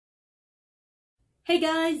Hey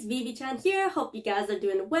guys, Vivi-chan here. Hope you guys are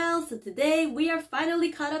doing well. So today we are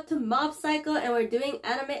finally caught up to Mob Psycho and we're doing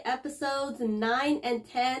anime episodes 9 and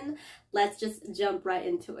 10. Let's just jump right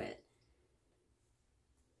into it.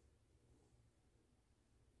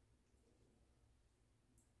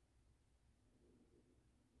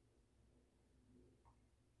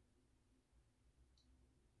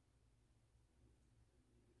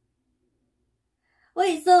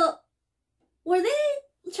 Wait, so were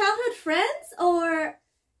they childhood friends or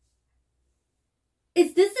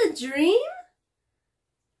is this a dream?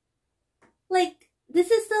 Like, this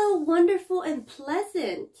is so wonderful and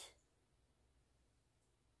pleasant.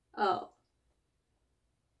 Oh.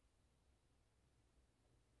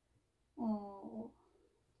 Oh.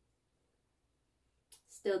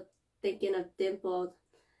 Still thinking of Dimple.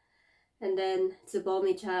 And then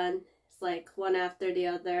Tsubomi-chan. It's like one after the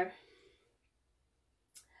other.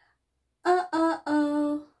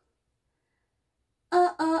 Uh-oh.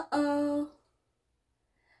 Uh-oh.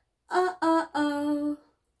 Uh-oh.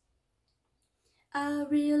 I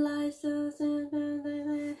realize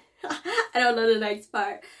something. I don't know the next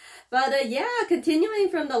part. But yeah, continuing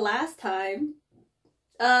from the last time.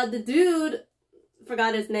 The dude,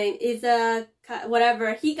 forgot his name, is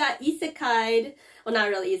whatever. He got isekai'd. Well, not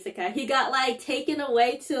really isekai. He got like taken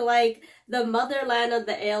away to like the motherland of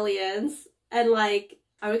the aliens. And like,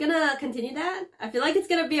 are we gonna continue that? I feel like it's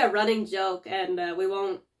gonna be a running joke and we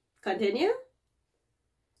won't continue.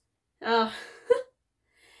 Oh,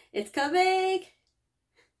 it's coming.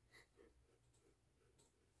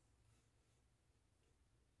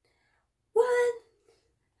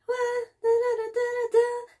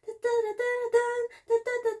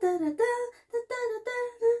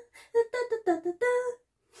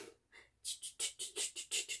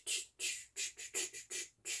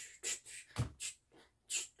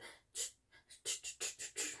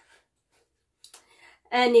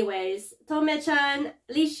 Anyways, Tome-chan,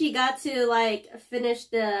 at least she got to like finish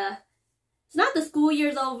it's not the school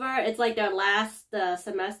year's over, it's like their last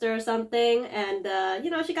semester or something, and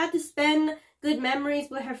you know, she got to spend good memories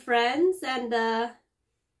with her friends, and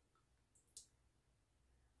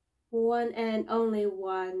one and only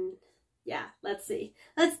one. Yeah, let's see.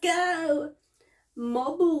 Let's go!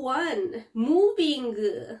 Mobu 1. Moving.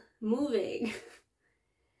 Happy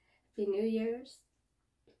New Year's.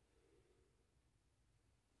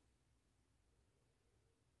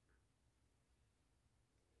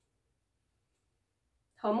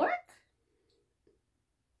 Homework?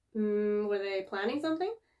 Were they planning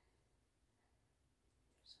something?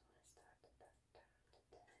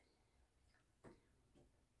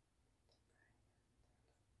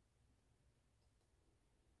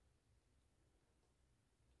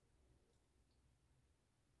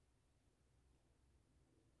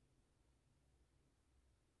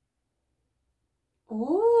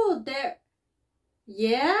 Oh, there.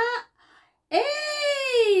 Yeah.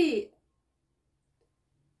 Hey.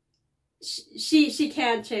 She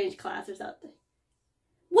can't change class or something.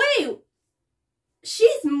 Wait.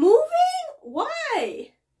 She's moving?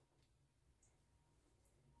 Why?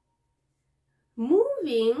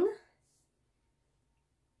 Moving?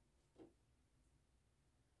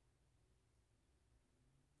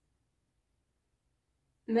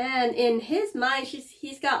 Man, in his mind,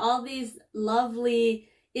 he's got all these lovely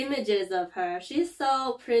images of her. She's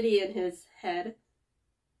so pretty in his head.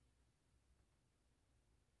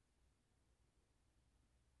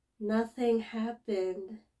 Nothing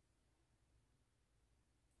happened.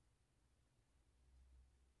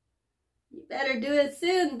 You better do it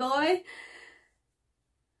soon, boy.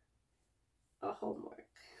 Oh, homework.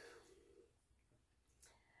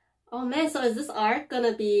 Oh man, so is this arc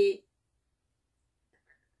gonna be,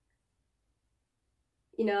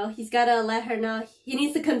 you know, he's gotta let her know, he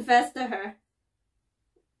needs to confess to her.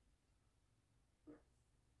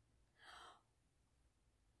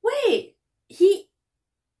 Wait,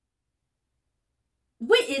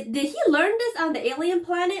 did he learn this on the alien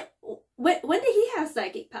planet? When did he have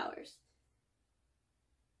psychic powers?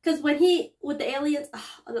 Because with the aliens,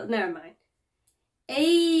 oh, never mind.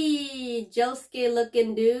 Hey, Josuke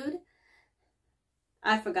looking dude.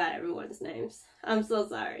 I forgot everyone's names. I'm so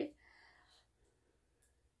sorry.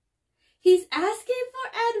 He's asking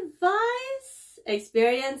for advice?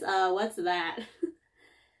 Experience? What's that?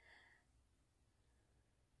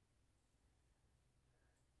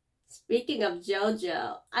 Speaking of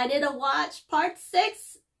JoJo, I need to watch part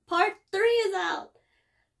 6. Part 3 is out.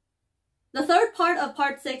 The third part of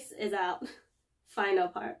part 6 is out. Final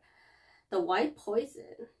part. The white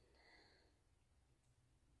poison.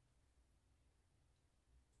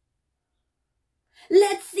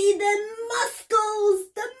 Let's see the muscles!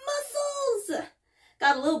 The muscles!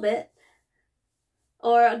 out a little bit.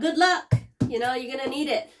 Or good luck. You know, you're gonna need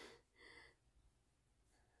it.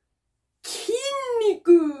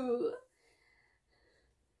 Kinniku!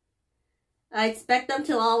 I expect them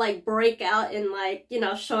to all like break out in like, you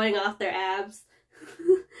know, showing off their abs.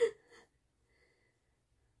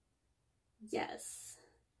 Yes.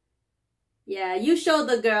 Yeah, you show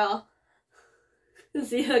the girl.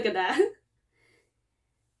 See, look at that.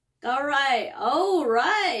 Alright.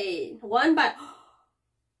 One by...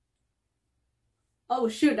 Oh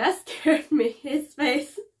shoot, that scared me. His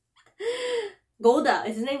face. Golda.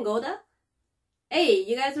 Is his name Golda? Hey,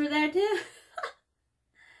 you guys were there too?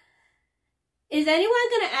 Is anyone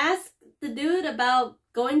gonna ask the dude about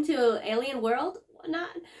going to alien world? Or not?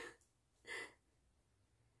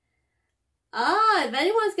 If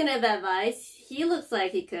anyone's gonna have advice, he looks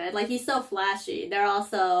like he could. Like, he's so flashy. They're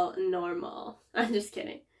also normal. I'm just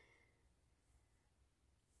kidding.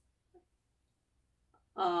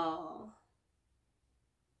 Oh.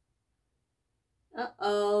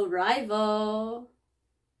 Uh-oh, rival.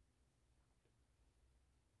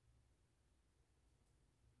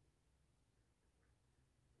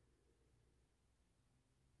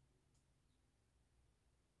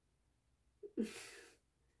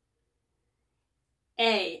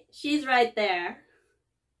 Hey, she's right there.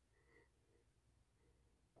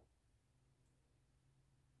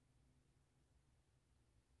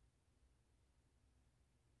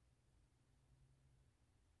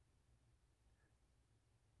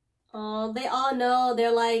 Oh, they all know.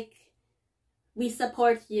 They're like, we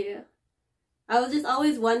support you. I was just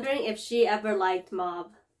always wondering if she ever liked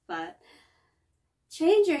Mob, but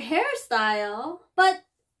change your hairstyle. But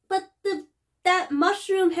that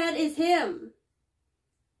mushroom head is him.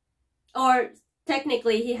 Or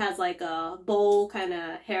technically he has like a bowl kind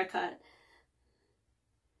of haircut.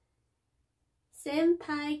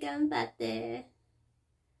 Senpai ganbatte.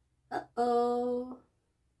 Uh-oh.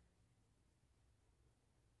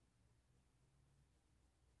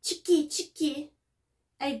 Chiki,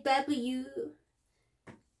 I babble you.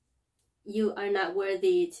 You are not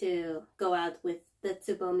worthy to go out with the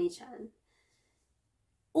Tsubomi-chan.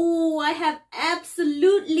 Oh, I have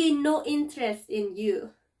absolutely no interest in you.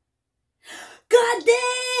 God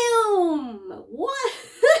damn! What?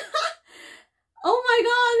 Oh my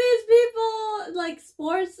god, these people, like,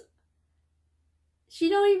 sports. She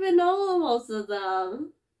don't even know most of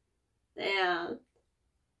them. Damn.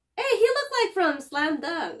 Hey, he looked like from Slam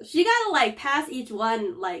Dunk. She gotta, like, pass each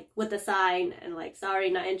one, like, with a sign and, like,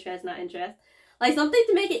 sorry, not interest, not interest. Like, something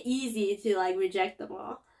to make it easy to, like, reject them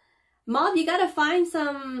all. Mob, you gotta find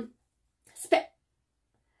some... Hey,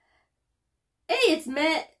 it's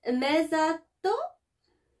Mezato?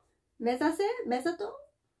 Mezato?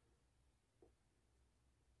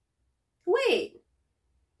 Wait,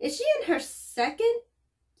 is she in her second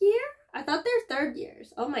year? I thought they're third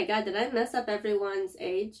years. Oh my god, did I mess up everyone's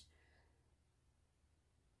age?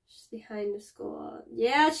 She's behind the school.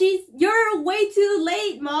 Yeah, you're way too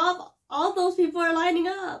late, Mob. All those people are lining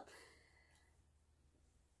up.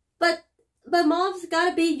 But Mob's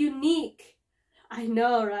gotta be unique. I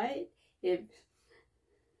know, right?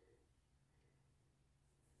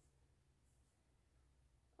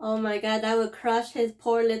 Oh my god, that would crush his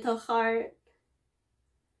poor little heart.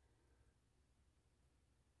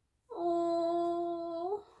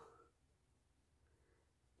 Oh.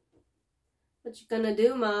 What you gonna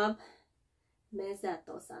do, Mob?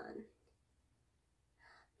 Mezato-san.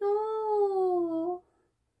 No.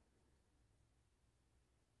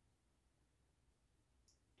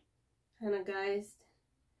 Kinda, guys.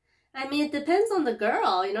 I mean, it depends on the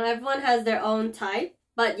girl. You know, everyone has their own type.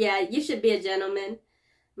 But yeah, you should be a gentleman.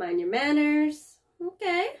 Mind your manners.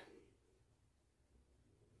 Okay.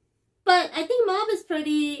 But I think Mob is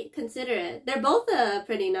pretty considerate. They're both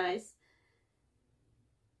pretty nice.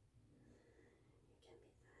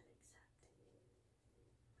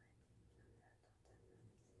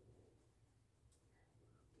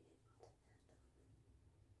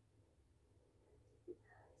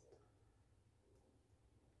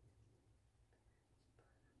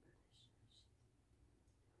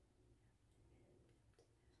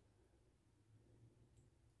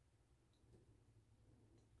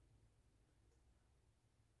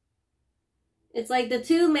 It's like the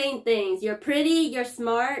two main things. You're pretty, you're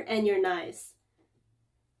smart, and you're nice.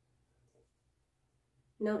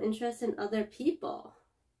 No interest in other people.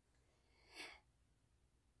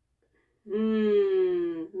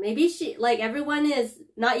 Maybe she, like, everyone is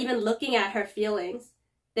not even looking at her feelings.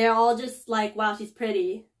 They're all just like, wow, she's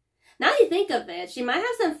pretty. Now you think of it, she might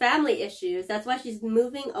have some family issues. That's why she's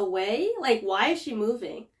moving away. Like, why is she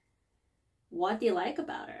moving? What do you like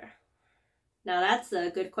about her? Now that's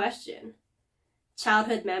a good question.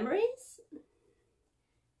 Childhood memories?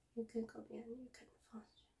 You can call me. You can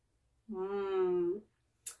foster.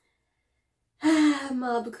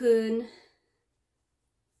 Mob-kun.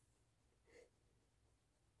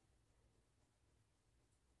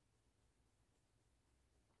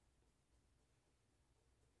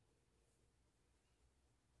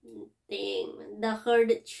 Dang, the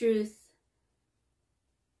hard truth.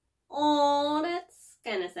 Oh, that's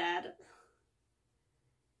kind of sad.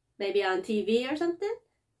 Maybe on TV or something?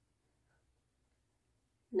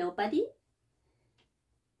 Nobody?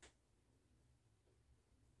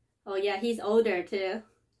 Oh yeah, he's older too.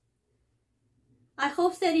 I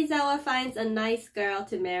hope Serizawa finds a nice girl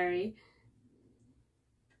to marry.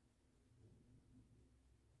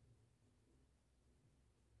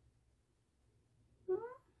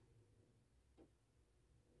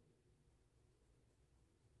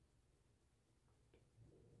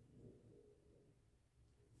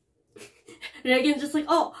 Reagan's just like,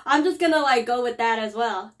 oh, I'm just gonna like go with that as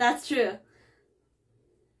well. That's true.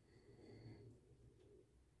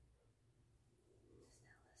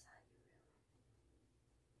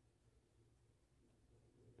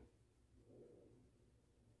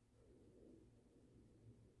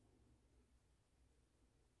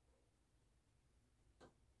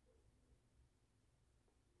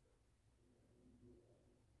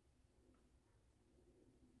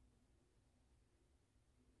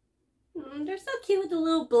 They're so cute with the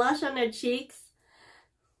little blush on their cheeks.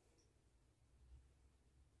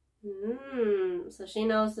 So she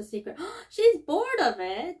knows the secret. She's bored of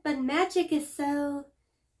it, but magic is so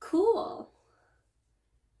cool.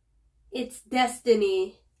 It's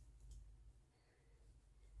destiny.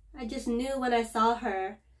 I just knew when I saw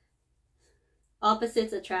her.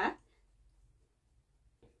 Opposites attract.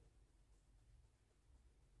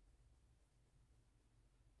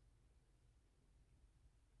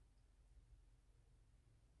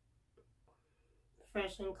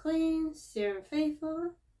 Fresh and clean, sincere and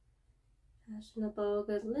faithful, fashionable,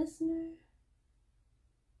 good listener.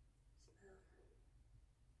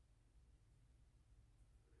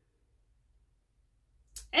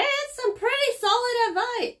 It's some pretty solid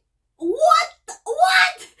advice. What?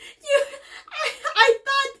 What? I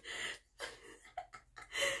thought.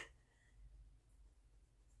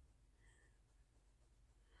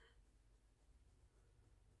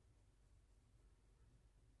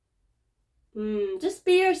 Just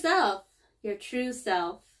be yourself, your true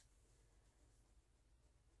self.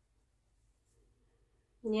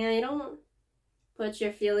 Yeah, you don't put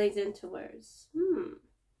your feelings into words.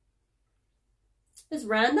 It's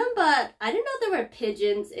random, but I didn't know there were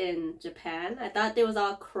pigeons in Japan. I thought they was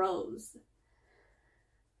all crows.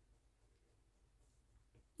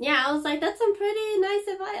 Yeah, I was like, that's some pretty nice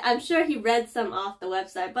advice. I'm sure he read some off the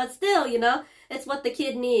website, but still, you know, it's what the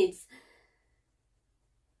kid needs.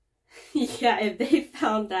 Yeah, if they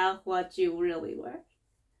found out what you really were.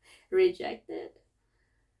 Rejected.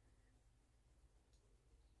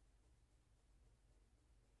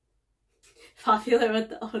 Popular with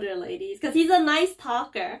the older ladies. Because he's a nice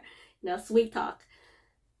talker. You know, sweet talk.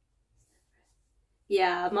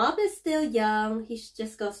 Yeah, Mob is still young. He should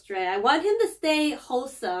just go straight. I want him to stay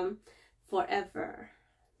wholesome forever.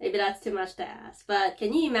 Maybe that's too much to ask. But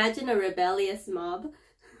can you imagine a rebellious Mob?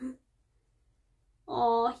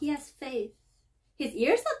 Oh, he has faith. His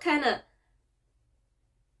ears look kind of...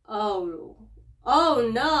 Oh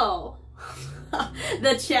no.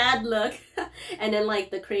 The Chad look. And then like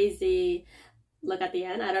the crazy look at the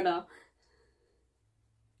end. I don't know.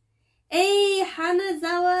 Hey,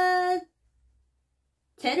 Hanazawa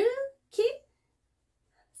Teruki?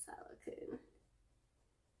 Sawa-kun.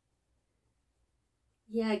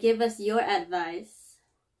 Yeah, give us your advice.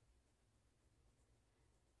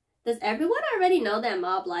 Does everyone already know that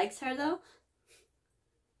Mob likes her though?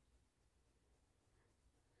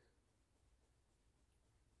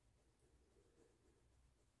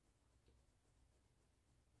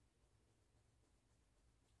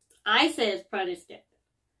 I say it's pretty scary.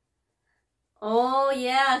 Oh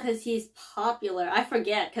yeah, because he's popular. I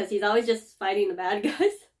forget, because he's always just fighting the bad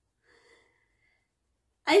guys.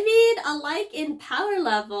 I mean, alike in power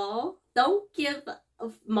level, don't give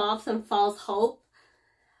Mob some false hope.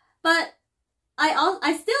 But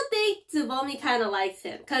I still think Tsubomi kind of likes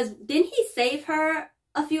him. Because didn't he save her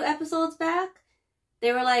a few episodes back?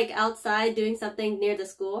 They were like outside doing something near the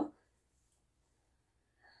school.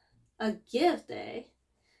 A gift, eh?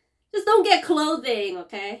 Just don't get clothing,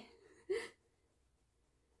 okay?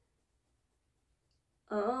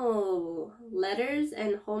 Oh, letters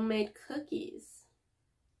and homemade cookies.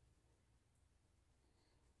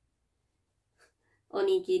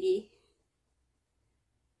 Onigiri.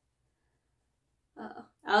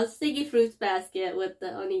 I was thinking fruits basket with the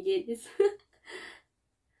onigiris.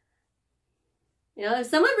 You know, if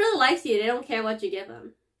someone really likes you, they don't care what you give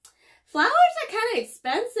them. Flowers are kind of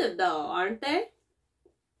expensive though, aren't they?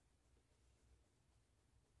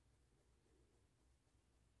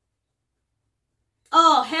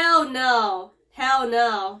 Oh, hell no. Hell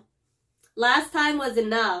no. Last time was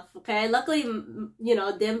enough, okay? Luckily, you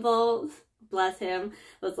know, Dimple, bless him,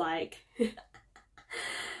 was like,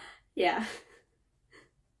 yeah.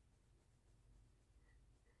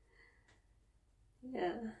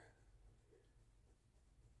 Yeah.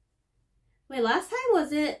 Wait, last time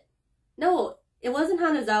was it? No, it wasn't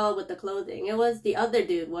Hanazawa with the clothing. It was the other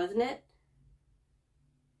dude, wasn't it?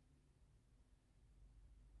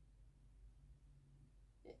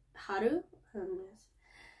 Haru?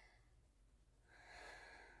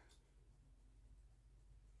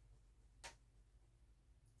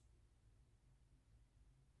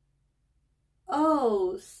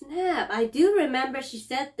 Oh, snap. I do remember she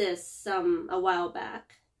said this a while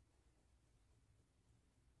back.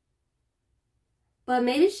 But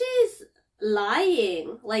maybe she's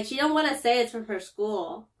lying. Like, she don't want to say it's from her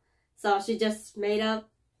school. So she just made up.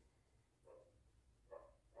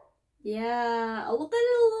 Yeah, look at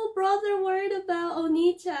the little brother worried about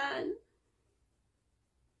Oni-chan.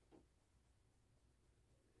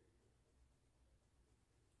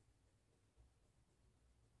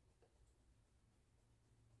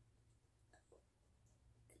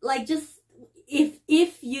 Like, just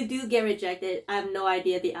if you do get rejected, I have no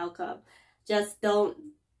idea the outcome. Just don't,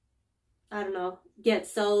 I don't know, get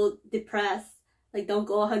so depressed. Like, don't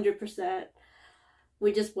go 100%.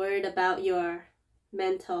 We're just worried about your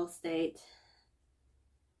mental state.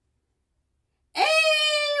 Hey,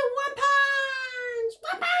 one punch!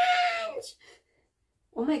 One punch!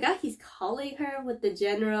 Oh my god, he's calling her with the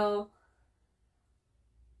general.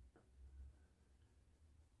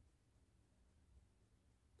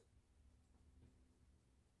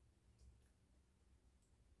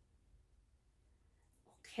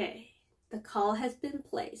 Okay, the call has been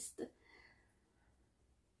placed.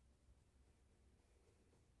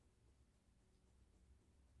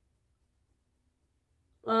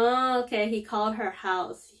 Oh, okay, he called her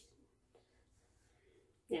house.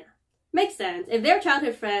 Yeah, makes sense. If they're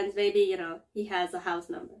childhood friends, maybe, you know, he has a house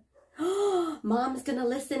number. Mom's gonna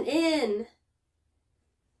listen in.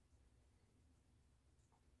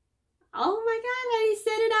 Oh my god, he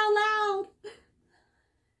said it out loud.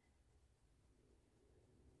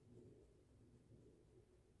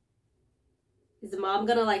 Is the mom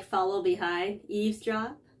gonna like follow behind,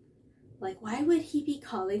 eavesdrop? Like, why would he be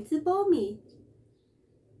calling to Bomi?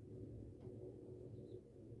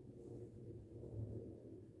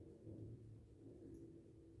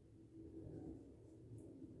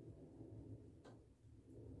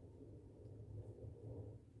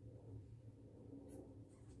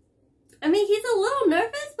 I mean, he's a little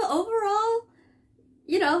nervous, but overall,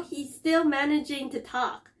 you know, he's still managing to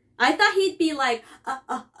talk. I thought he'd be like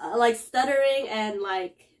stuttering and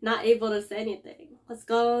like not able to say anything. Let's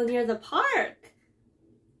go near the park.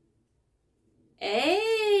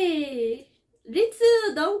 Hey,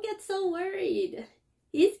 Ritsu, don't get so worried.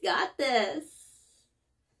 He's got this.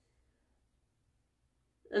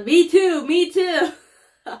 Me too, me too.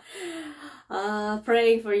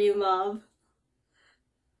 Praying for you, Mom.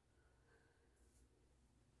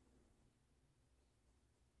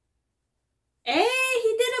 Hey,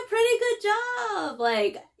 he did a pretty good job.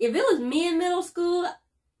 Like, if it was me in middle school,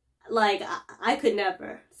 like, I could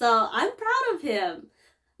never. So, I'm proud of him.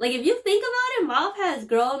 Like, if you think about it, Mop has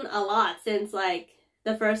grown a lot since, like,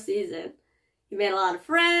 the first season. He made a lot of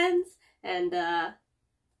friends, and,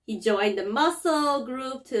 he joined the muscle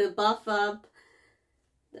group to buff up.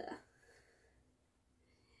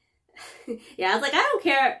 Yeah, I was like, I don't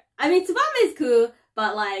care. I mean, Tsubame is cool,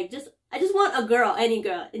 but, like, I just want a girl, any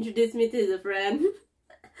girl. Introduce me to the friend.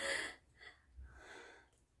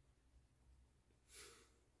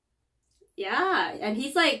 Yeah, and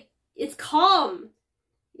he's like, it's calm,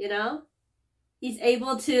 you know? He's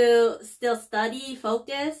able to still study,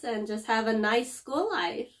 focus, and just have a nice school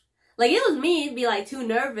life. Like, it was me, it'd be like too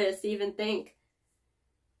nervous to even think.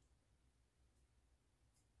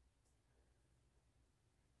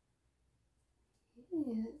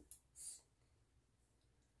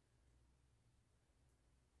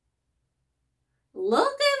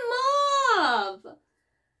 Look at Mob!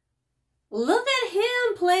 Look at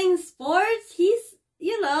him playing sports. He's,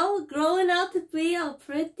 you know, growing out to be a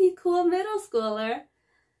pretty cool middle schooler.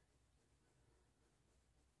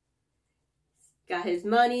 Got his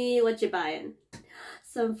money. What you buying?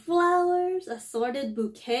 Some flowers, assorted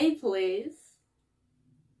bouquet, please.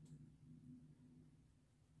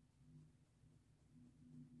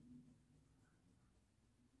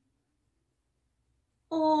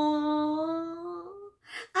 Oh,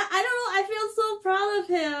 I don't know. I feel so proud of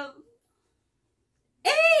him.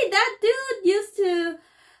 Hey, that dude used to,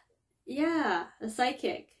 yeah, a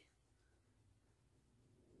psychic.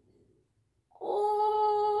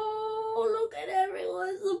 Oh, look at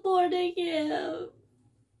everyone supporting him.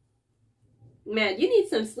 Man, you need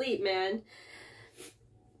some sleep, man.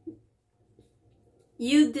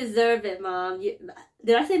 You deserve it, Mom.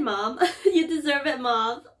 Did I say Mom? You deserve it,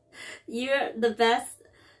 Mom. You're the best.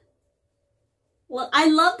 Well, I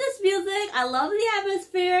love this music. I love the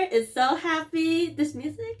atmosphere. It's so happy. This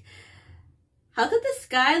music. How could the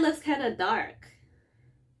sky looks kind of dark?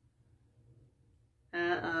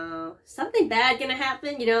 Uh-oh. Something bad gonna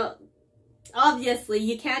happen? You know, obviously,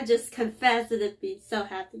 you can't just confess and it be so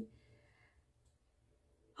happy.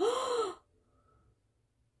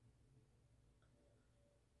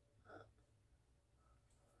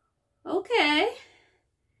 Okay.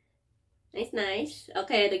 Nice.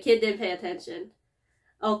 Okay, the kid didn't pay attention.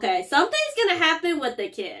 Okay, something's gonna happen with the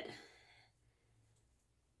kid.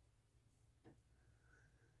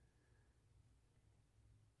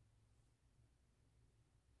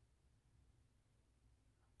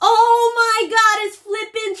 Oh my god, it's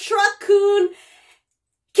flipping Truck-kun!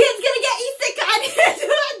 Kid's gonna get isekai into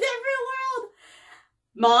a different world!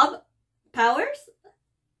 Mob powers?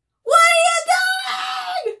 What are you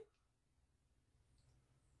doing?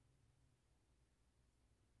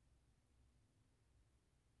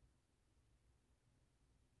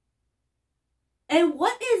 And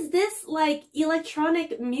what is this, like,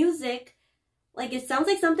 electronic music? Like, it sounds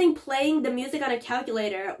like something playing the music on a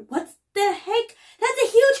calculator. What's the heck? That's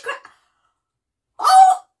a huge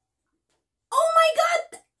Oh! Oh my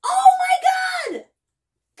god! Oh my god!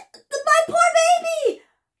 My poor baby!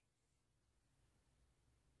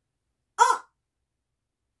 Oh!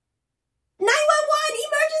 911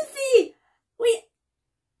 emergency! Wait.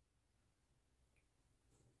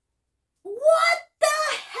 What the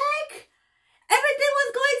heck? Everything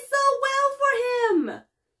was going so well for him.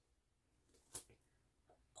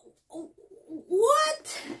 What?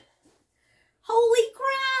 Holy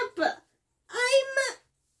crap! I'm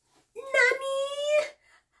Nani?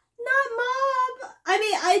 Not Mob. I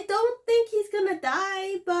mean, I don't think he's gonna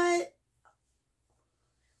die, but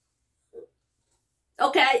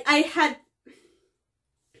okay,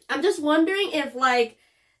 I'm just wondering if, like,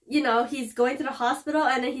 you know, he's going to the hospital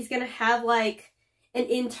and then he's gonna have like an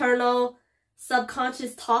internal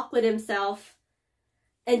subconscious talk with himself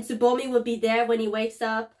and Tsubomi would be there when he wakes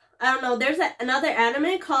up. I don't know, there's another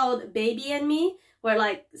anime called Baby and Me where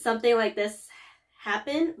like something like this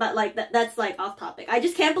happened, but like that's like off topic. I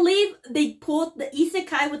just can't believe they pulled the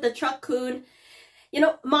isekai with the Truck-kun. You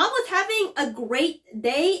know, Mom was having a great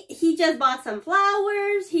day. He just bought some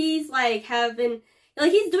flowers. He's like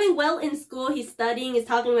he's doing well in school. He's studying, he's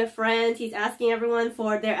talking with friends, he's asking everyone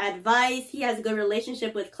for their advice. He has a good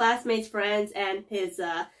relationship with classmates, friends, and his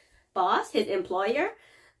boss, his employer.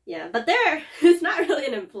 Yeah, but it's not really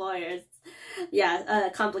an employer. It's,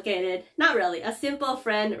 complicated. Not really. A simple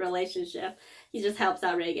friend relationship. He just helps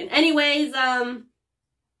out Reagan. Anyways,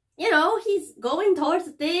 you know, he's going towards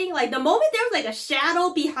the thing. Like, the moment there was, like, a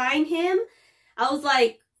shadow behind him, I was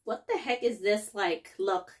like, what the heck is this, like,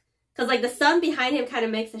 look? Because, like, the sun behind him kind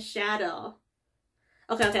of makes a shadow.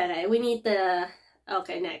 Okay. We need the...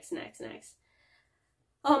 Okay, next.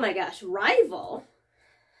 Oh my gosh, rival?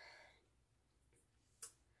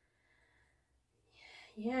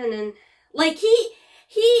 Yeah, and then... Like, he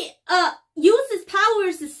uses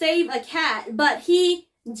powers to save a cat, but he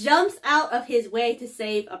jumps out of his way to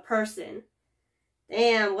save a person.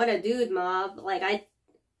 Damn, what a dude, Mob. Like,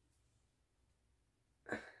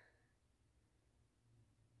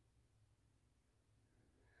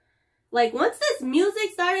 Like, once this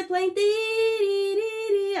music started playing,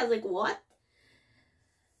 I was like, what?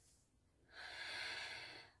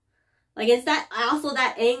 Like, it's that, also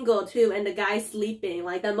that angle, too, and the guy sleeping.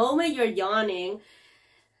 Like, the moment you're yawning.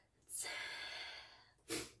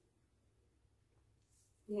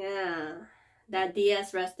 Yeah. That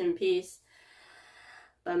DS, rest in peace.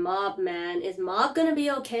 But Mob, man. Is Mob gonna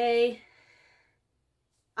be okay?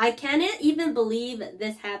 I can't even believe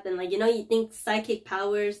this happened. Like, you know, you think psychic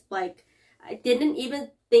powers, like, I didn't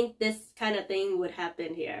even think this kind of thing would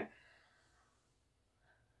happen here.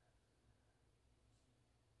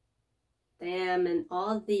 Damn, and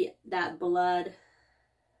all that blood.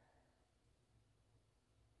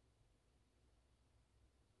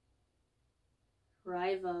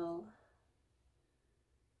 Rival.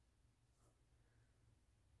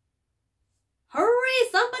 Hurry!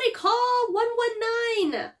 Somebody call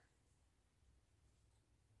 119!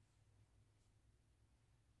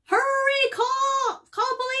 Hurry! Call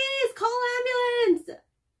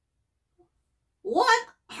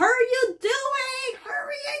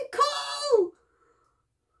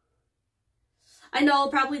I know,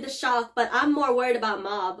 probably the shock, but I'm more worried about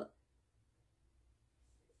Mob.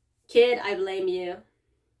 Kid, I blame you.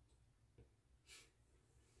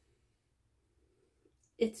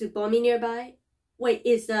 Is Tsubomi nearby? Wait,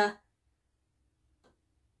 is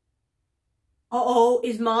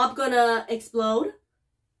is Mob gonna explode?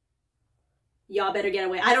 Y'all better get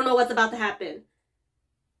away. I don't know what's about to happen.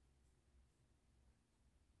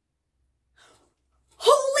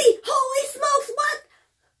 Holy smokes, what?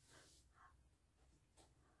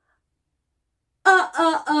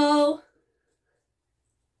 Uh-oh.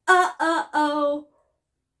 Uh-oh.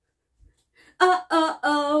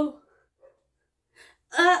 Uh-oh.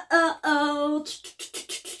 Uh-oh.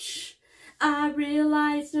 I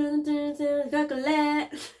realized chocolate.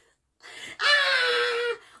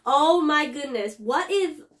 Ah! Oh my goodness. What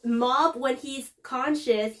if Mob, when he's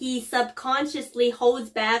conscious, he subconsciously holds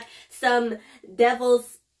back some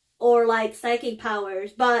devil's or like psychic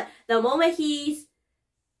powers, but the moment he's,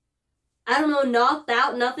 I don't know, knocked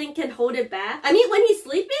out, nothing can hold it back. I mean, when he's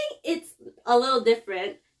sleeping, it's a little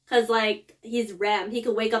different because like he's REM, he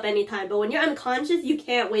could wake up anytime, but when you're unconscious, you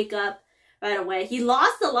can't wake up right away. He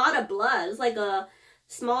lost a lot of blood. It's like a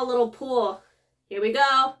small little pool. Here we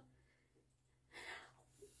go.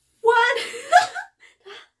 What?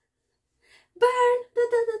 Burn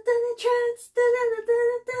the trance.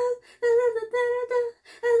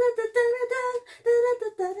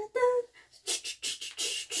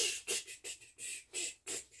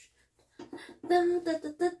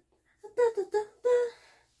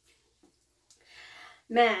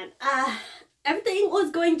 Man, everything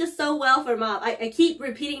was going just so well for Mob. I keep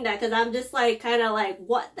repeating that because I'm just like kind of like,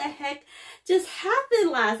 what the heck just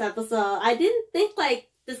happened last episode? I didn't think like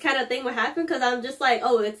this kind of thing would happen because I'm just like,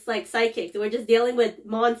 oh, it's like psychics. We're just dealing with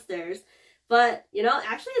monsters. But, you know,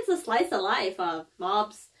 actually it's a slice of life of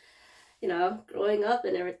Mob's, you know, growing up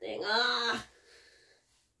and everything.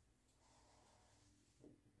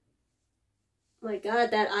 My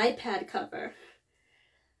God, that iPad cover.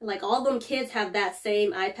 Like, all them kids have that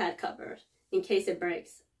same iPad cover in case it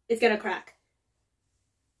breaks. It's gonna crack.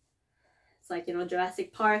 It's like, you know,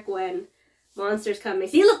 Jurassic Park when monsters come in.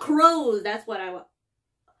 See, look, crows! That's what I want.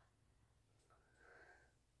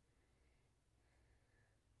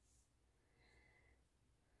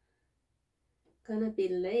 Gonna be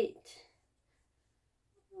late.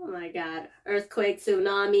 Oh my God. Earthquakes,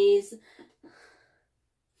 tsunamis.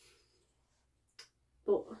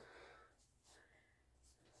 But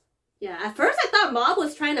yeah, at first I thought Mob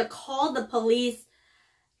was trying to call the police.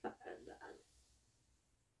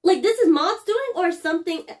 Like, this is Mob's doing or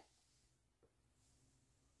something?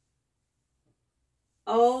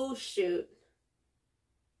 Oh, shoot.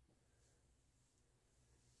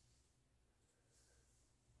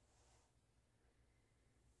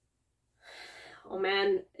 Oh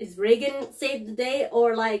man, is Reagan saved the day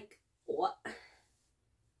or like what?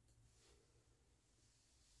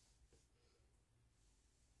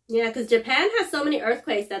 Yeah, because Japan has so many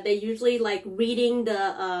earthquakes that they usually like reading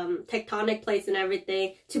the tectonic plates and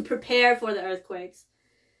everything to prepare for the earthquakes.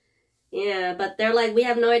 Yeah, but they're like, we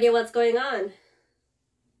have no idea what's going on.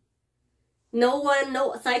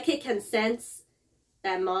 No psychic can sense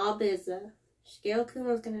that Mob is Shigeo-kun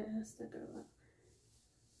was gonna ask the girl out.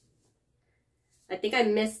 I think I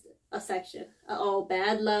missed a section. Uh-oh,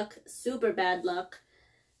 bad luck. Super bad luck.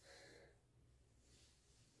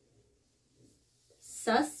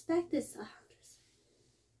 Suspect is...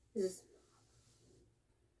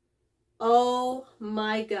 Oh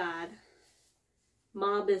my God.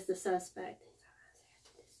 Mob is the suspect.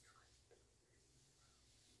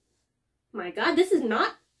 My God, this is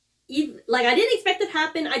not even... Like, I didn't expect it to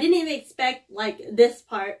happen. I didn't even expect, like, this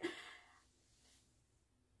part.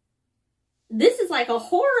 This is like a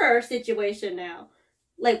horror situation now.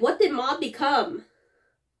 Like, what did Mob become?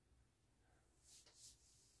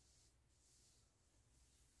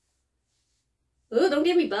 Ooh, don't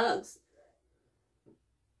give me bugs.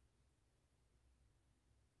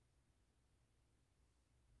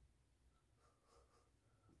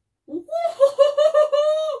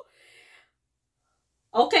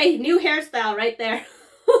 Okay, new hairstyle right there.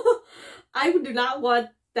 I do not want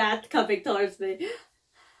that coming towards me.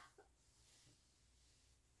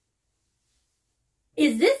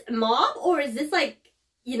 Is this Mob or is this like,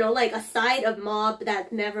 you know, like a side of Mob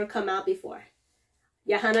that's never come out before?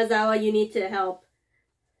 Yeah, Hanazawa, you need to help.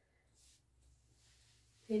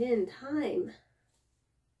 It in time.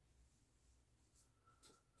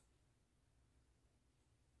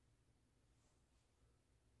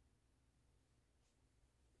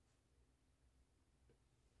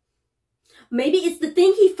 Maybe it's the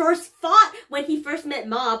thing he first fought when he first met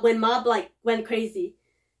Mob, when Mob like went crazy.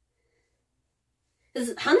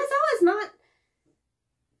 Because Hanazawa is not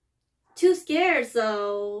too scared,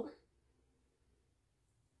 so...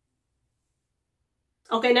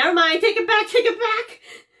 Okay, never mind. Take it back, take it back!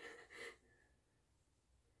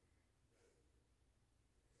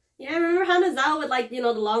 Yeah, I remember Hanazawa with, like, you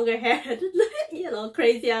know, the longer hair. You know,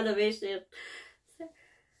 crazy animation.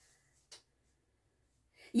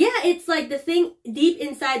 Yeah, it's like the thing deep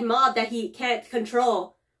inside Mob that he can't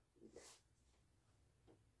control.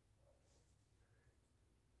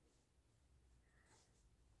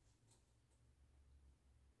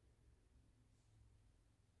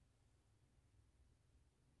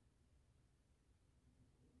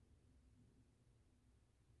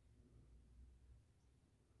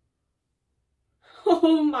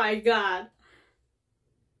 Oh my god.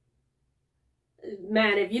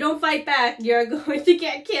 Man, if you don't fight back, you're going to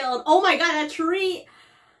get killed. Oh my god, that tree!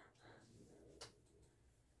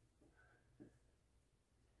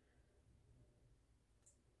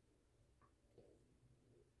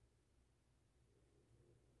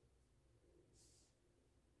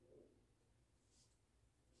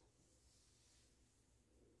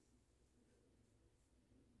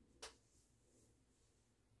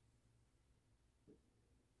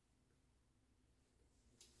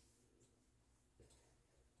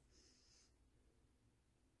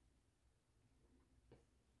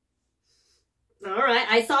 Alright,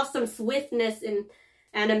 I saw some swiftness in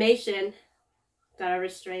animation. Gotta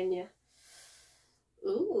restrain you.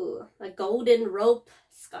 Ooh, a golden rope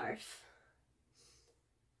scarf.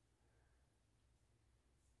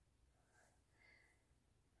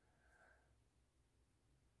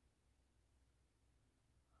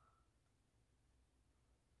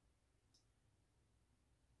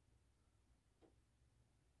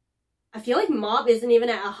 I feel like Mob isn't even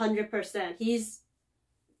at 100%. He's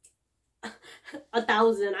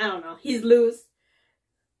 1,000. I don't know. He's loose.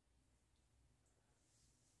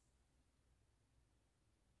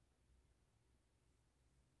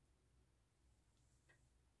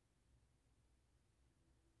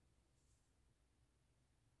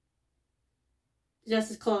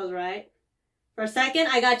 Just as close, right? For a second,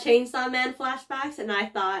 I got Chainsaw Man flashbacks, and I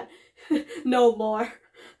thought, no more.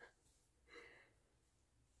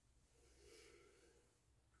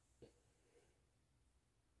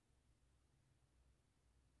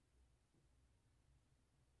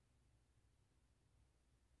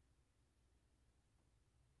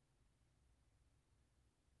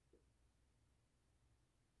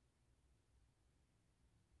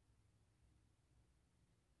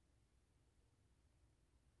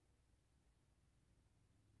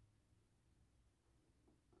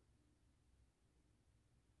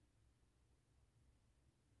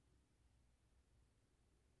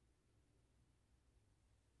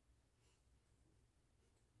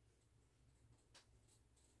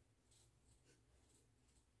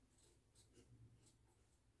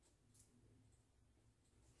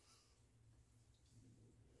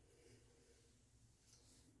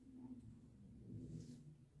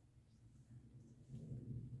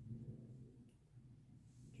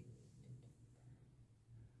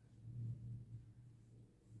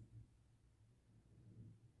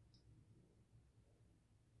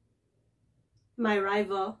 My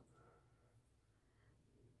rival.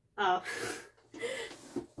 Oh.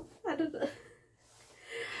 I don't know.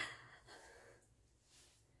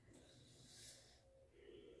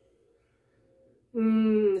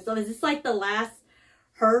 So is this like the last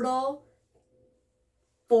hurdle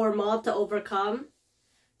for Mob to overcome?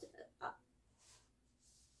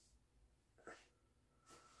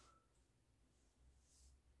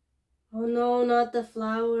 Oh no, not the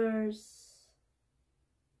flowers.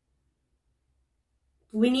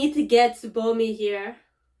 We need to get Tsubomi here.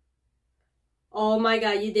 Oh my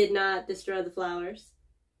god, you did not destroy the flowers.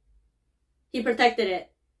 He protected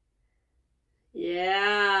it.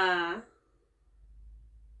 Yeah.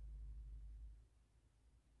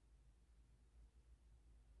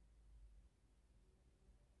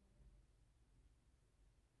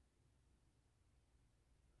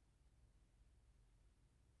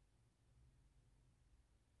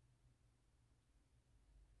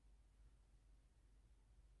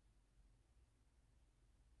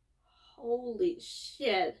 Holy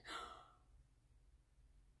shit.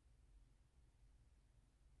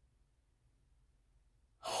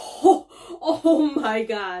 Oh my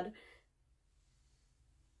god.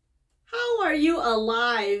 How are you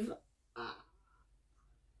alive?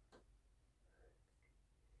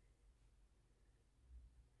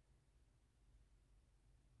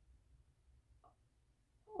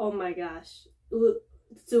 Oh my gosh.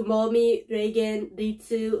 Tsumomi, Reigen,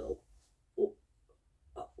 Ritsu.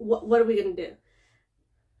 What are we gonna do?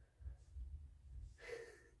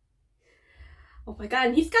 Oh my god,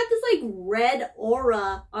 and he's got this like red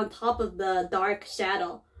aura on top of the dark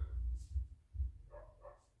shadow.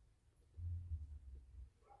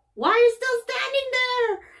 Why are you still standing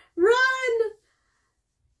there? Run!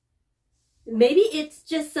 Maybe it's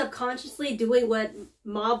just subconsciously doing what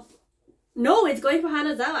Mob... No, it's going for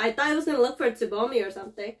Hanazawa. I thought it was going to look for Tsubomi or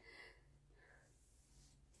something.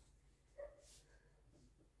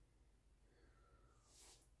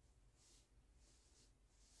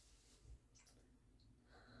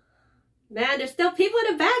 Man, there's still people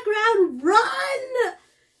in the background. Run!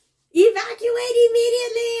 Evacuate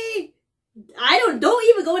immediately! Don't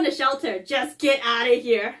even go in the shelter. Just get out of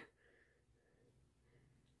here.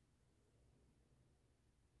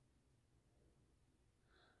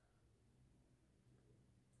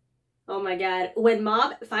 Oh my god. When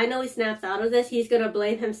Mob finally snaps out of this, he's gonna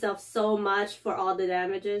blame himself so much for all the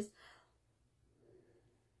damages.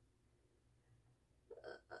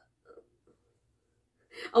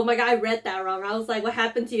 Oh my god, I read that wrong. I was like, what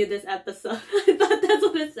happened to you this episode? I thought that's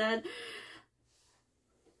what it said.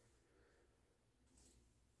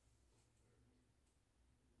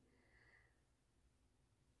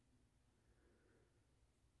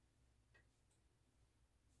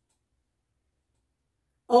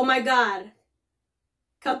 Oh my god.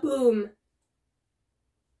 Kaboom.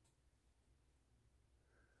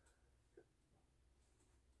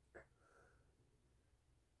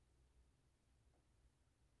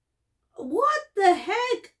 What the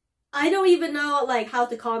heck? I don't even know like how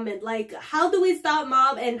to comment. Like, how do we stop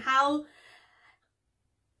Mob and how...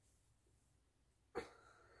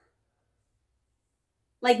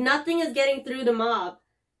 Like, nothing is getting through to Mob.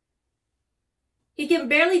 He can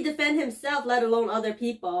barely defend himself, let alone other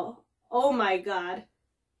people. Oh my god.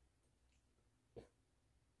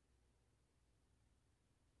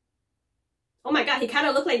 Oh my god, he kind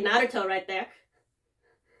of looked like Naruto right there.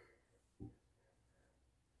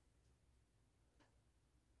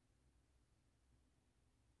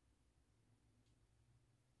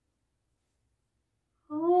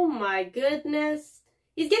 Oh my goodness.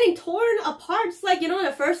 He's getting torn apart. Just like, you know, in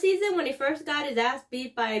the first season when he first got his ass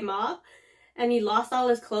beat by Mob and he lost all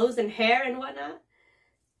his clothes and hair and whatnot.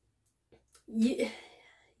 Yeah.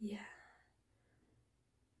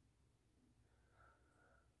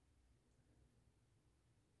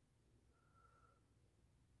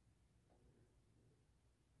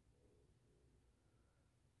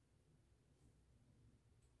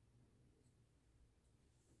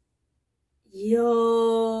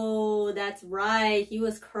 Yo, that's right. He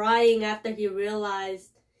was crying after he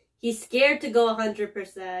realized he's scared to go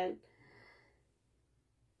 100%.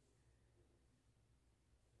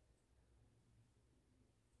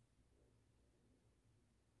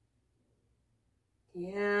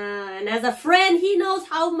 Yeah, and as a friend, he knows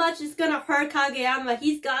how much it's gonna hurt Kageyama.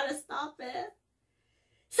 He's gotta stop it.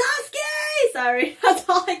 Sasuke! Sorry, that's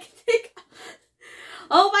all I can think of.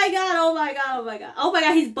 Oh my god, oh my god, oh my god. Oh my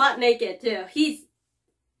god, he's butt naked too. He's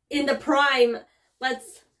in the prime.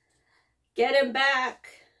 Let's get him back.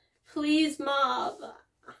 Please, Mob.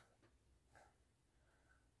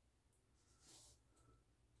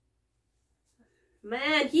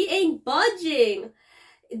 Man, he ain't budging.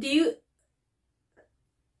 Do you...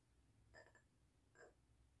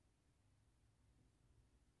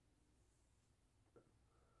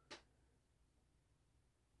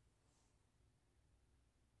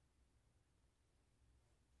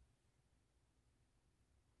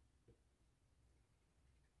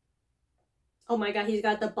 Oh my god, he's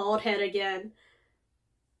got the bald head again.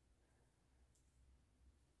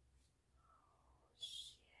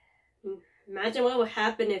 Imagine what would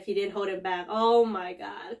happen if he didn't hold him back. Oh my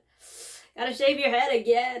god. Gotta shave your head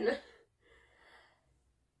again.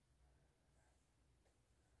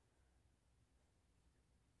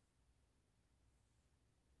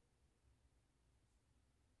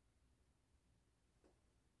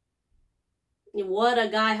 What a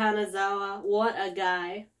guy, Hanazawa. What a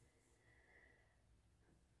guy.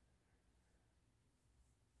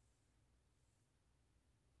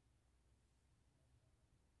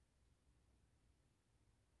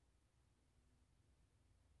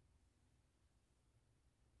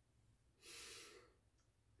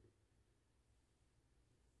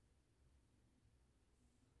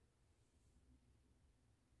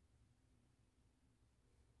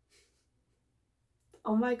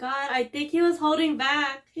 Oh my god, I think he was holding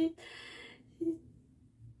back.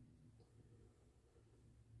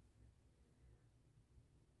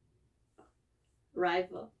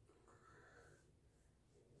 Rival.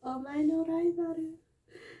 Oh my no rival.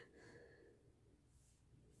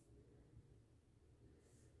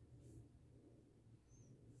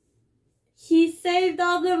 He's saved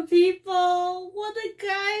all them people. What a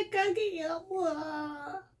guy cooking up.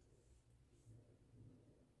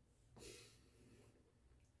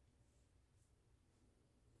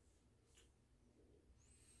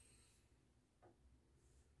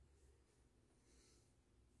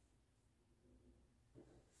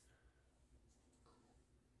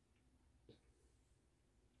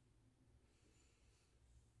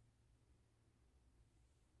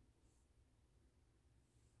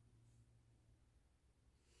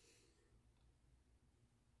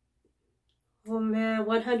 Oh man,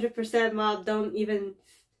 100% mob don't even...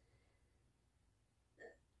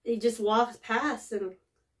 He just walks past and...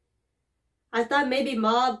 I thought maybe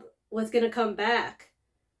mob was gonna come back.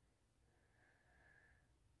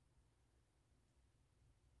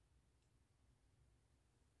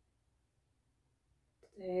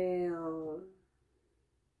 Damn.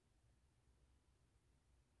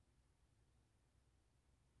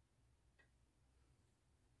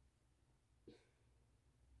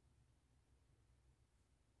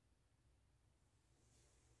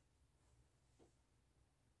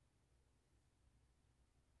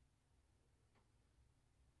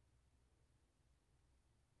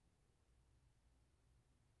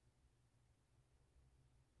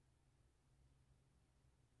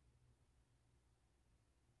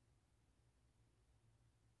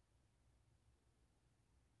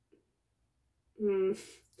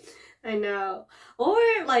 I know. Or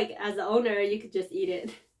like as the owner, you could just eat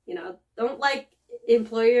it. You know, don't like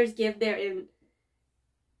employers give their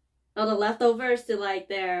all the leftovers to like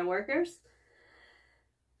their workers.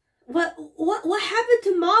 What happened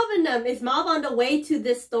to Mob and them? Is Mob on the way to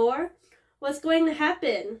this store? What's going to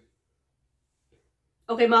happen?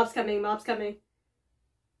 Okay, Mob's coming. Mob's coming.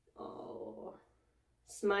 Oh,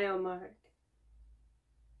 smile mark.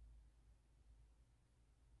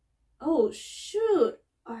 Oh shoot.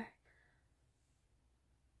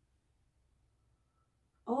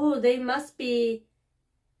 Oh, they must be...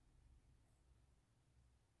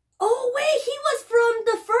 Oh wait, he was from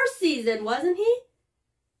the first season, wasn't he?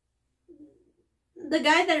 The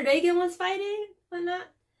guy that Reagan was fighting? Or not?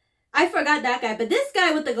 I forgot that guy, but this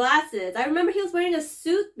guy with the glasses, I remember he was wearing a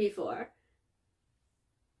suit before.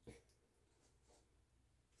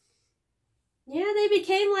 Yeah, they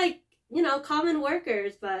became like, you know, common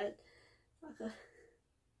workers, but...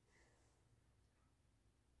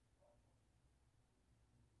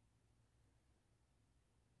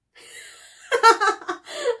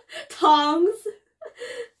 Tongs.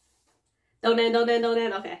 Don't end.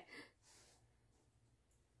 Okay.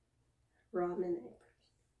 Ramen.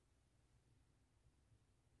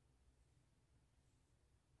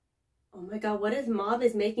 Oh my god, what if Mob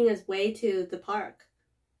is making his way to the park?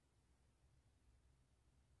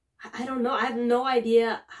 I don't know. I have no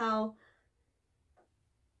idea how...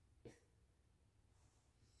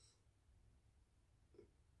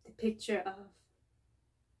 The picture of...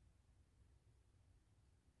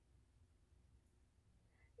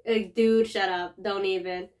 Dude, shut up. Don't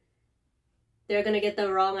even. They're gonna get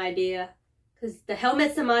the wrong idea. Because the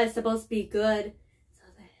helmet sama is supposed to be good. So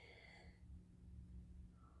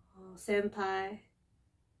oh, senpai.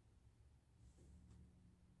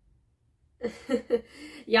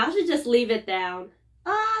 Y'all should just leave it down.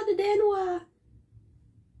 Ah, the denwa.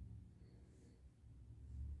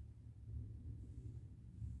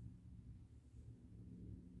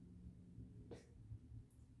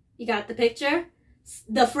 You got the picture?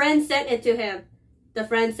 The friend sent it to him. The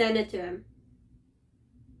friend sent it to him.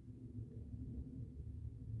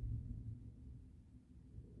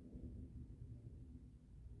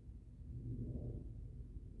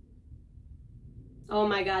 Oh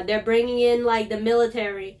my god, they're bringing in like the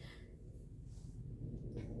military.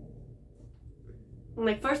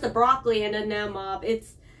 Like first the broccoli and then now Mob.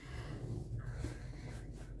 It's...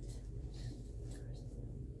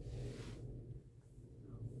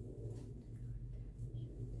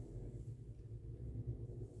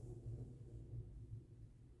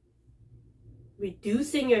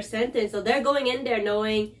 reducing your sentence. So they're going in there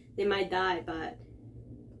knowing they might die, but...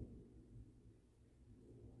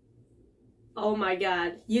 Oh my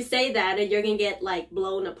god. You say that and you're gonna get like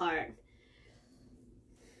blown apart.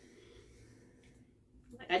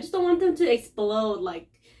 Like, I just don't want them to explode like,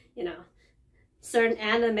 you know, certain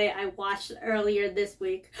anime I watched earlier this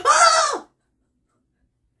week. Oh!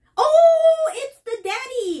 Oh, it's the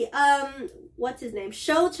daddy! What's his name?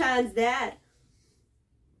 Sho-chan's dad.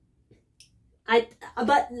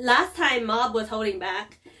 But last time Mob was holding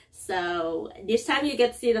back, so this time you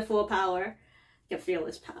get to see the full power. You can feel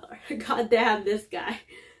his power. God damn, this guy.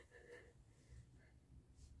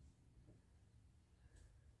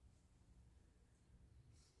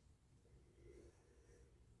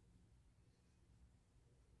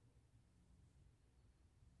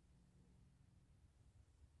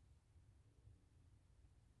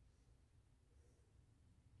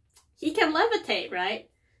 he can levitate, right?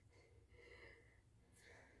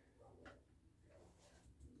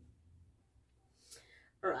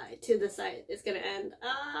 Alright, to the side, it's gonna end.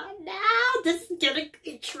 Now this is getting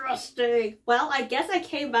interesting. Well, I guess I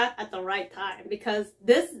came back at the right time because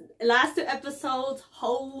this last 2 episodes,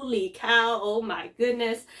 holy cow, oh my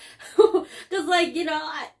goodness. Because, like, you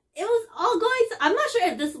know, it was all going, I'm not sure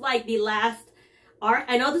if this is like the last arc.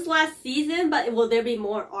 I know this last season, but will there be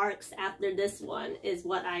more arcs after this one is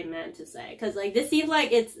what I meant to say. Because, like, this seems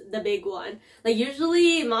like it's the big one. Like,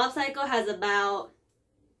 usually Mob Psycho has about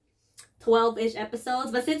 12-ish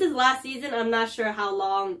episodes, but since it's last season, I'm not sure how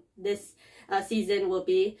long this season will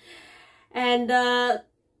be. And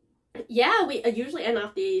yeah, we usually end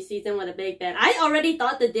off the season with a big bang. I already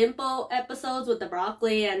thought the Dimple episodes with the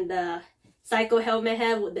broccoli and the Psycho Helmet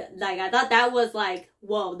Head, like, I thought that was like,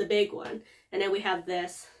 whoa, the big one. And then we have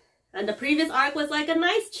this. And the previous arc was like a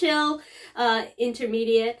nice chill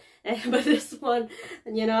intermediate. But this one,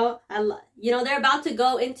 you know, they're about to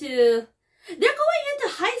go into, they're going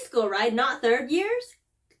into high school, right? Not 3rd years?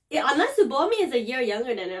 Yeah, unless Tsubomi is a year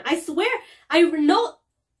younger than him. I swear, I know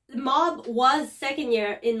Mob was 2nd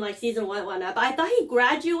year in like season 1 whatnot, but I thought he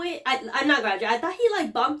graduated. I'm not graduated. I thought he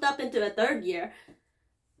like bumped up into a 3rd year.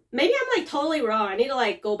 Maybe I'm like totally wrong. I need to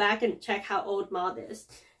like go back and check how old Mob is.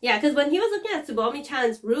 Yeah, because when he was looking at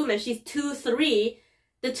Tsubomi-chan's room and she's 2-3,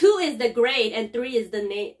 the 2 is the grade and 3 is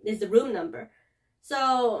the room number.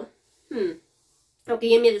 So, okay,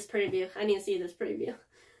 give me this preview. I need to see this preview.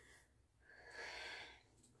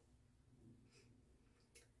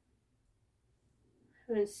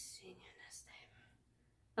 I haven't seen you this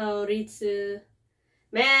time. Oh, Ritsu.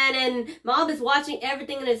 Man, and Mob is watching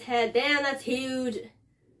everything in his head. Damn, that's huge.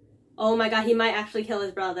 Oh my god, he might actually kill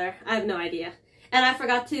his brother. I have no idea. And I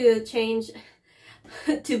forgot to change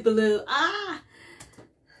to blue. Ah!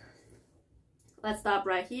 Let's stop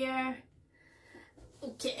right here.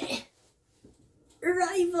 Okay.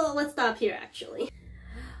 Rival. Let's stop here, actually.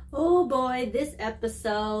 Oh boy, this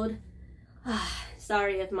episode.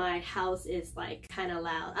 Sorry if my house is like kind of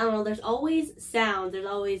loud. I don't know, there's always sounds. There's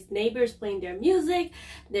always neighbors playing their music,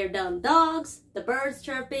 their dumb dogs, the birds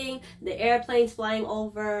chirping, the airplanes flying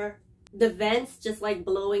over, the vents just like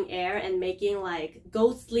blowing air and making like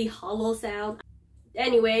ghostly hollow sound.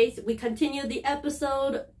 Anyways, we continue the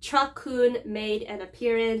episode. Truck-kun made an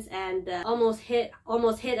appearance and almost hit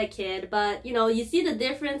a kid, but you know, you see the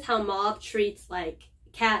difference how Mob treats like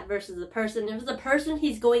cat versus a person. If it's a person,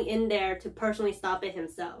 he's going in there to personally stop it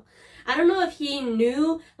himself. I don't know if he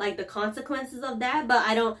knew like the consequences of that, but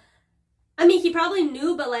I mean, he probably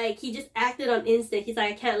knew, but like he just acted on instinct. He's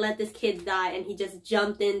like, I can't let this kid die, and he just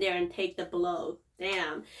jumped in there and take the blow.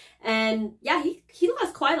 Damn. And yeah, he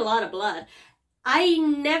lost quite a lot of blood. I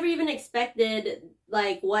never even expected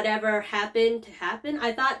like whatever happened to happen.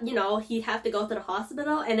 I thought, you know, he'd have to go to the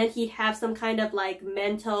hospital and then he'd have some kind of like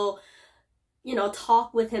mental, you know,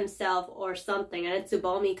 talk with himself or something, and then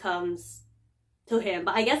Tsubomi comes to him.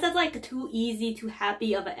 But I guess that's like too easy, too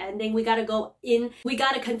happy of an ending. We gotta go in, we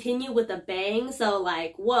gotta continue with a bang. So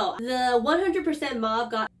like, whoa, the 100%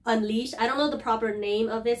 Mob got unleashed. I don't know the proper name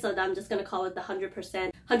of it, so I'm just gonna call it the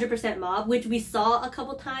 100% Mob, which we saw a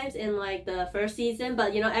couple times in like the 1st season.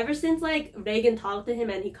 But you know, ever since like Reagan talked to him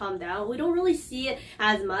and he calmed down, we don't really see it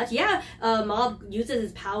as much. Yeah, Mob uses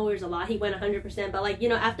his powers a lot. He went 100%, but like, you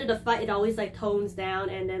know, after the fight, it always like tones down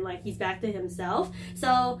and then like he's back to himself.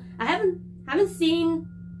 So I haven't seen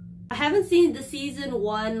the season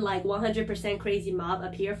 1 like 100% crazy Mob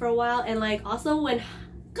appear for a while. And like also, when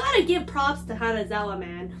gotta give props to Hanazawa,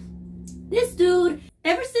 man. This dude,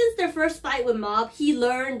 ever since their first fight with Mob, he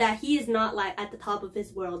learned that he is not like at the top of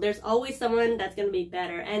his world. There's always someone that's gonna be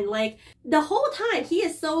better. And like the whole time he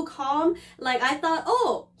is so calm. Like I thought,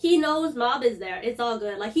 oh, he knows Mob is there. It's all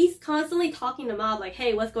good. Like he's constantly talking to Mob like,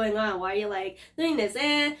 hey, what's going on? Why are you like doing this?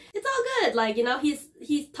 It's all good. Like, you know,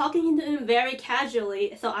 he's talking to him very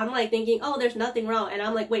casually. So I'm like thinking, oh, there's nothing wrong. And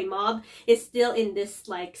I'm like, wait, Mob is still in this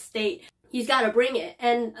like state. He's got to bring it.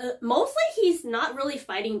 And mostly he's not really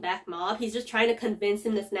fighting back Mob. He's just trying to convince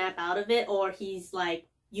him to snap out of it, or he's like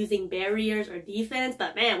using barriers or defense.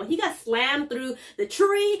 But man, when he got slammed through the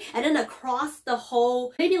tree and then across the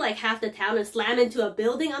whole, maybe like half the town, and slammed into a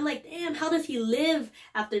building, I'm like, damn, how does he live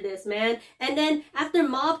after this, man? And then after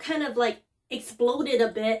Mob kind of like exploded a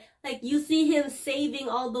bit, like you see him saving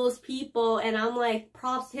all those people, and I'm like,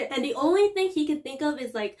 props to him. And the only thing he can think of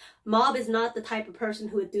is like, Mob is not the type of person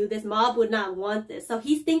who would do this. Mob would not want this. So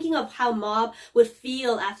he's thinking of how Mob would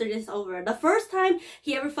feel after this over. The first time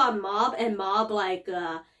he ever fought Mob, and Mob like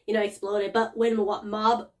you know, exploded, but when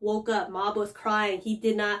Mob woke up, Mob was crying. He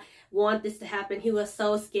did not want this to happen. He was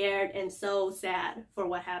so scared and so sad for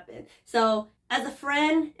what happened. So as a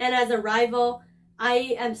friend and as a rival,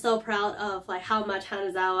 I am so proud of like how much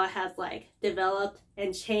Hanazawa has like developed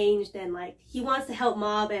and changed, and like he wants to help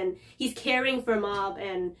Mob and he's caring for Mob,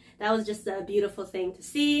 and that was just a beautiful thing to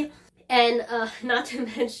see. And not to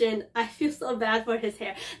mention, I feel so bad for his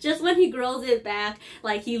hair. Just when he grows it back,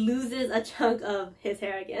 like he loses a chunk of his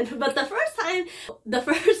hair again. But the first time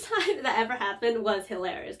that ever happened was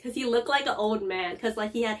hilarious because he looked like an old man, because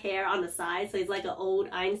like he had hair on the side, so he's like an old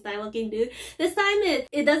Einstein looking dude. This time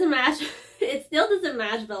it doesn't match. It still doesn't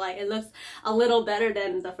match, but like it looks a little better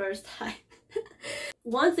than the first time.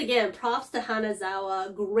 Once again, props to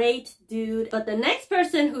Hanazawa, great dude. But the next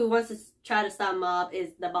person who wants to try to stop Mob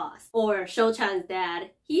is the boss, or Sho-chan's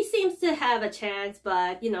dad. He seems to have a chance,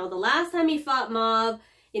 but you know, the last time he fought Mob,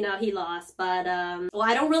 you know, he lost. But well,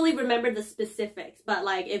 I don't really remember the specifics, but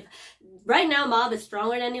like if right now Mob is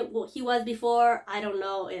stronger than he was before, I don't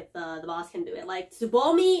know if the boss can do it. Like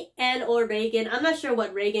Tsubomi and or Reagan, I'm not sure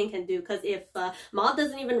what Reagan can do, because if Mob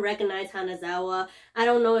doesn't even recognize Hanazawa, I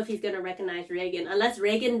don't know if he's gonna recognize Reagan, unless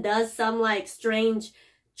Reagan does some like strange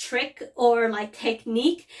trick or like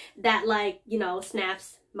technique that like, you know,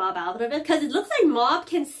 snaps Mob out of it. Because it looks like Mob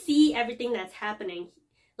can see everything that's happening.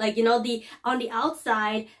 Like, you know, on the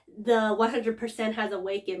outside, the 100% has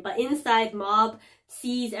awakened, but inside Mob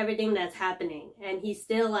sees everything that's happening, and he's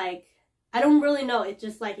still like, I don't really know. It's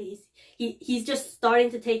just like he's just starting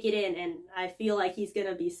to take it in, and I feel like he's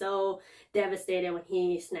gonna be so devastated when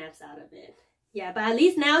he snaps out of it. Yeah, but at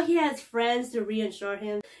least now he has friends to reassure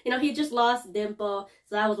him. You know, he just lost Dimple,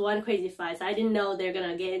 so that was one crazy fight. So I didn't know they're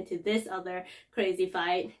gonna get into this other crazy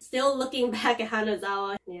fight. Still looking back at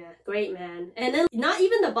Hanazawa, yeah, great man. And then not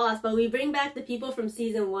even the boss, but we bring back the people from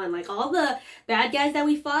season 1. Like all the bad guys that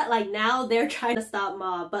we fought, like now they're trying to stop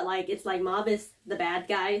Mob, but like it's like Mob is the bad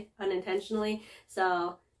guy unintentionally.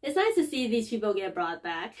 So it's nice to see these people get brought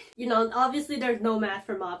back. You know, obviously there's no match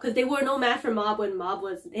for Mob, because they were no match for Mob when Mob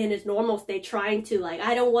was in his normal state trying to like,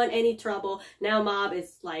 I don't want any trouble. Now Mob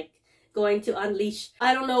is like going to unleash.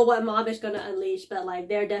 I don't know what Mob is gonna unleash, but like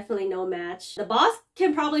they're definitely no match. The boss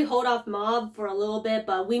can probably hold off Mob for a little bit,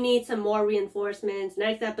 but we need some more reinforcements.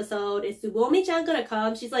 Next episode, is Tsubomi-chan gonna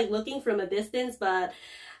come? She's like looking from a distance, but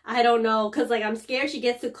I don't know, because like I'm scared she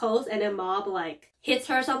gets too close and then Mob like hits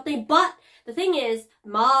her or something. But the thing is,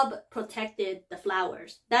 Mob protected the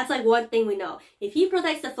flowers. That's like one thing we know. If he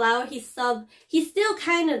protects the flower, he's still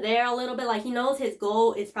kind of there a little bit. Like he knows his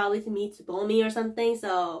goal is probably to meet Tsubomi or something.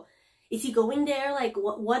 So is he going there? Like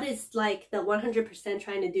what is like the 100%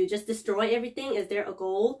 trying to do? Just destroy everything? Is there a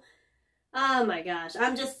goal? Oh my gosh,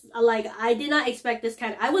 I'm just like, I did not expect this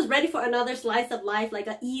kind of, I was ready for another slice of life, like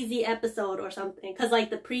an easy episode or something, because like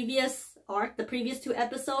the previous arc, the previous 2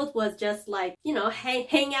 episodes was just like, you know,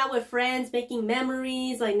 hang out with friends, making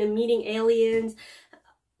memories, like meeting aliens.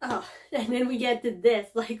 Oh, and then we get to this,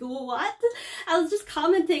 like what? I was just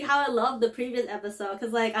commenting how I love the previous episode,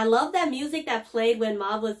 because like I love that music that played when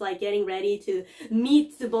Mob was like getting ready to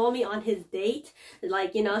meet Tsubomi on his date.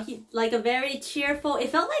 Like, you know, he like a very cheerful, it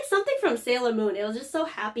felt like something from Sailor Moon. It was just so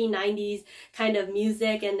happy 90s kind of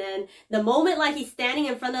music. And then the moment like he's standing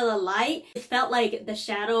in front of the light, it felt like the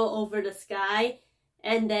shadow over the sky.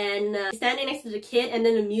 And then standing next to the kid, and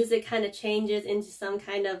then the music kind of changes into some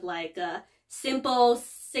kind of like simple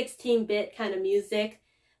 16-bit kind of music.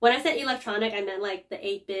 When I said electronic, I meant like the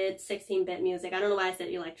 8-bit, 16-bit music. I don't know why I said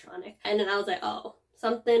electronic. And then I was like, oh,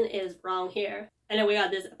 something is wrong here. And then we got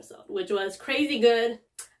this episode, which was crazy good.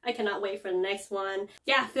 I cannot wait for the next one.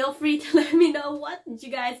 Yeah, feel free to let me know what did you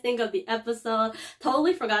guys think of the episode.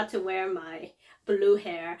 Totally forgot to wear my blue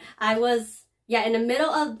hair. I was, yeah, in the middle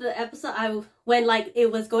of the episode, when like it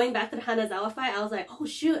was going back to the Hanazawa fight, I was like, oh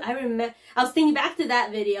shoot, I was thinking back to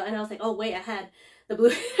that video, and I was like, oh wait, I had the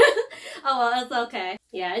blue. Oh well, it's okay.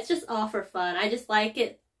 Yeah, it's just all for fun. I just like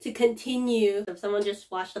it to continue. If someone just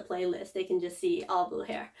watched the playlist, they can just see all blue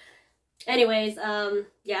hair. Anyways,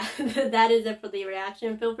 yeah, that is it for the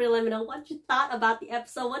reaction. Feel free to let me know what you thought about the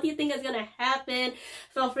episode. What do you think is gonna happen?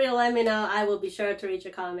 Feel free to let me know. I will be sure to read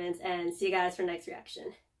your comments, and see you guys for next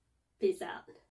reaction. Peace out.